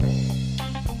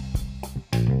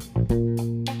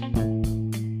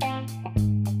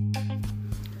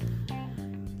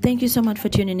Thank you so much for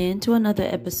tuning in to another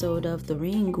episode of The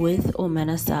Ring with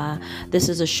Omenasa. This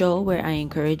is a show where I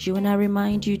encourage you and I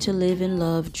remind you to live in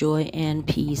love, joy, and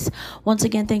peace. Once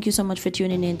again, thank you so much for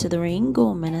tuning in to The Ring.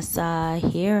 Omenasa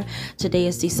here. Today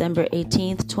is December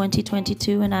 18th,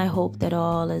 2022, and I hope that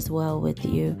all is well with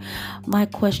you. My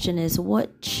question is,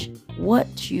 what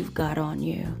you've got on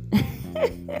you?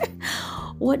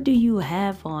 What do you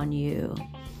have on you?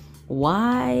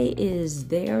 Why is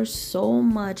there so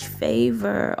much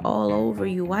favor all over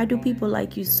you? Why do people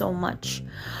like you so much?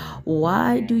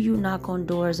 Why do you knock on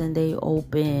doors and they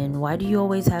open? Why do you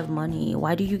always have money?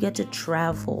 Why do you get to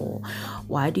travel?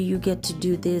 Why do you get to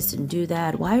do this and do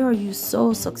that? Why are you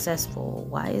so successful?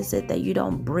 Why is it that you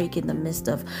don't break in the midst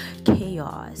of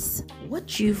chaos?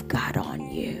 What you've got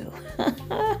on you?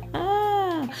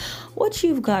 What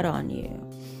you've got on you?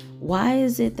 Why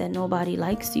is it that nobody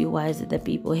likes you? Why is it that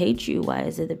people hate you? Why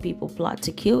is it that people plot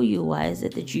to kill you? Why is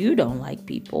it that you don't like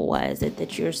people? Why is it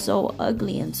that you're so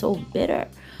ugly and so bitter?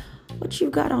 What you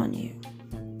got on you?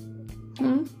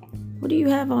 What do you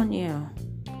have on you?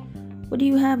 What do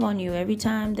you have on you? Every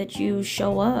time that you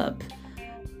show up,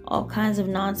 all kinds of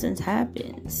nonsense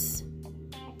happens.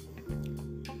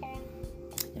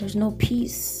 There's no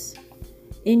peace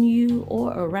in you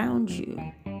or around you.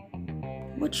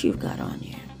 What you've got on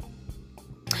you?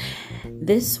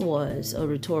 This was a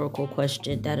rhetorical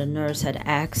question that a nurse had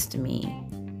asked me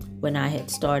when I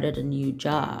had started a new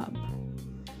job.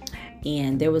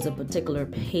 And there was a particular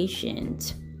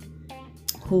patient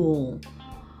who,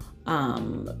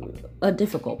 a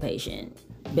difficult patient,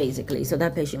 basically. So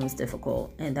that patient was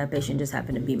difficult, and that patient just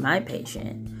happened to be my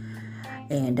patient.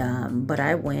 And but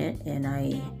I went and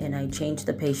I changed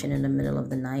the patient in the middle of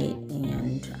the night,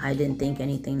 and I didn't think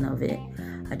anything of it.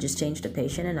 I just changed the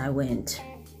patient, and I went.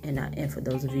 And for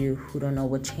those of you who don't know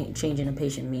what changing a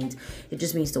patient means, it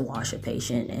just means to wash a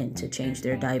patient and to change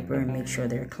their diaper and make sure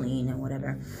they're clean and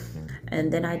whatever.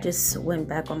 And then I just went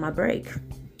back on my break.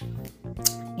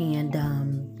 And,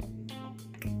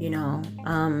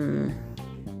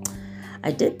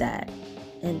 I did that.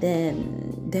 And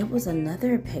then there was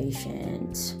another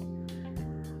patient.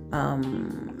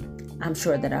 I'm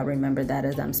sure that I remember that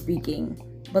as I'm speaking.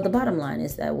 But the bottom line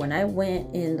is that when I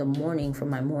went in the morning for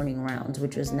my morning rounds,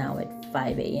 which was now at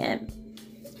 5 a.m.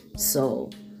 So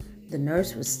the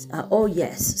nurse was,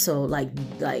 So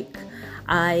like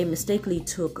I mistakenly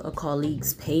took a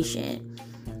colleague's patient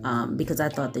because I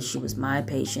thought that she was my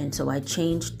patient. So I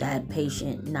changed that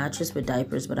patient, not just with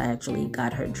diapers, but I actually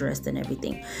got her dressed and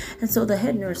everything. And so the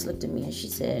head nurse looked at me and she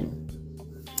said,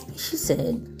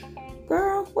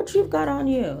 "Girl, what you've got on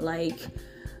you?" Like,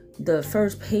 the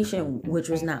first patient, which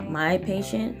was not my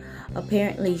patient,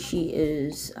 apparently she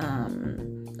is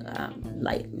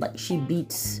like she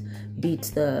beats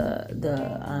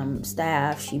the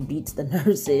staff, she beats the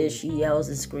nurses, she yells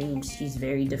and screams. She's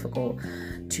very difficult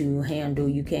to handle.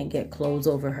 You can't get clothes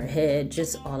over her head,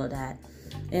 just all of that.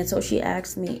 And so she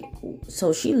asked me,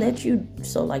 she let you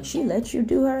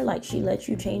do her, like she let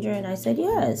you change her? And I said,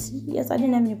 yes, I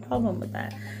didn't have any problem with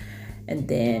that. And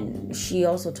then she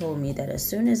also told me that as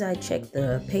soon as I checked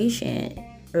the patient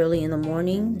early in the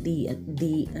morning, the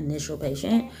initial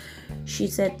patient, she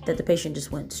said that the patient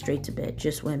just went straight to bed,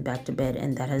 just went back to bed.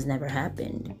 And that has never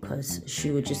happened because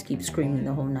she would just keep screaming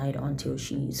the whole night until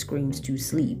she screams to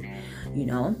sleep,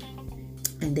 And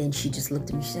then she just looked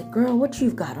at me. She said, "Girl, what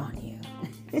you've got on you?"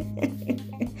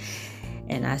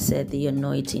 And I said, "The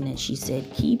anointing." And she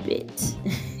said, "Keep it."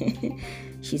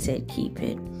 She said, "Keep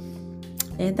it."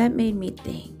 And that made me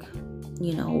think,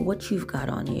 what you've got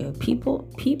on you. People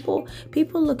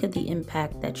look at the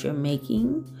impact that you're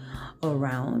making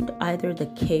around, either the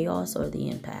chaos or the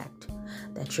impact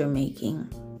that you're making.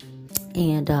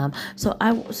 And so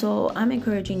I'm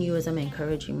encouraging you, as I'm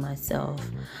encouraging myself,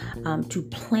 to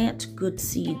plant good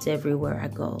seeds everywhere I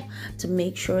go, to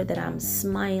make sure that I'm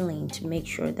smiling, to make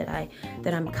sure that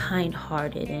I'm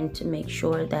kind-hearted, and to make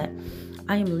sure that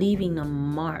I am leaving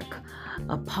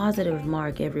a positive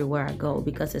mark everywhere I go.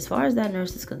 Because as far as that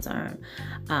nurse is concerned,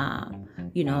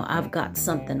 I've got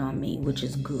something on me, which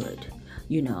is good.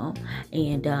 And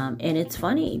it's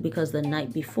funny because the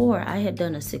night before I had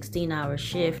done a 16-hour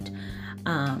shift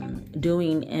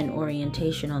doing an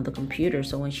orientation on the computer.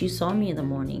 So when she saw me in the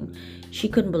morning, she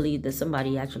couldn't believe that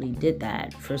somebody actually did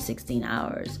that for 16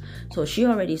 hours. So she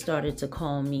already started to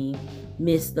call me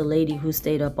Miss the lady who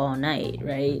stayed up all night,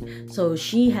 right? So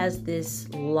she has this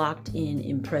locked in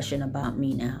impression about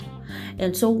me now.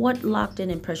 And so what locked in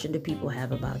impression do people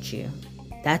have about you?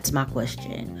 That's my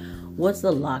question. What's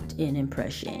the locked in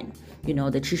impression?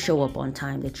 That you show up on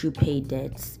time, that you pay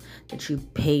debts, that you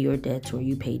pay your debts or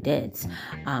you pay debts.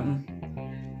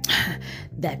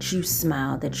 that you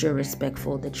smile, that you're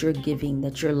respectful, that you're giving,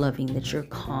 that you're loving, that you're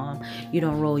calm. You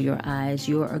don't roll your eyes.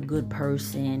 You're a good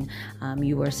person.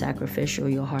 You are sacrificial.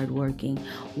 You're hardworking.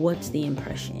 What's the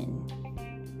impression?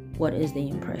 What is the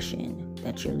impression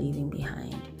that you're leaving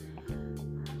behind?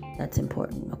 That's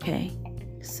important, okay?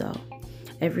 So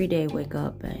every day wake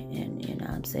up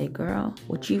and say, girl,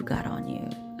 what you've got on you?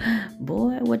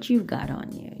 Boy, what you've got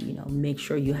on you? Make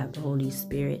sure you have the Holy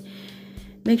Spirit.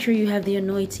 Make sure you have the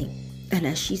anointing. And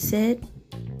as she said,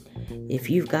 if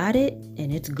you've got it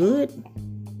and it's good,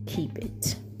 keep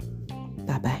it.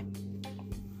 Bye-bye.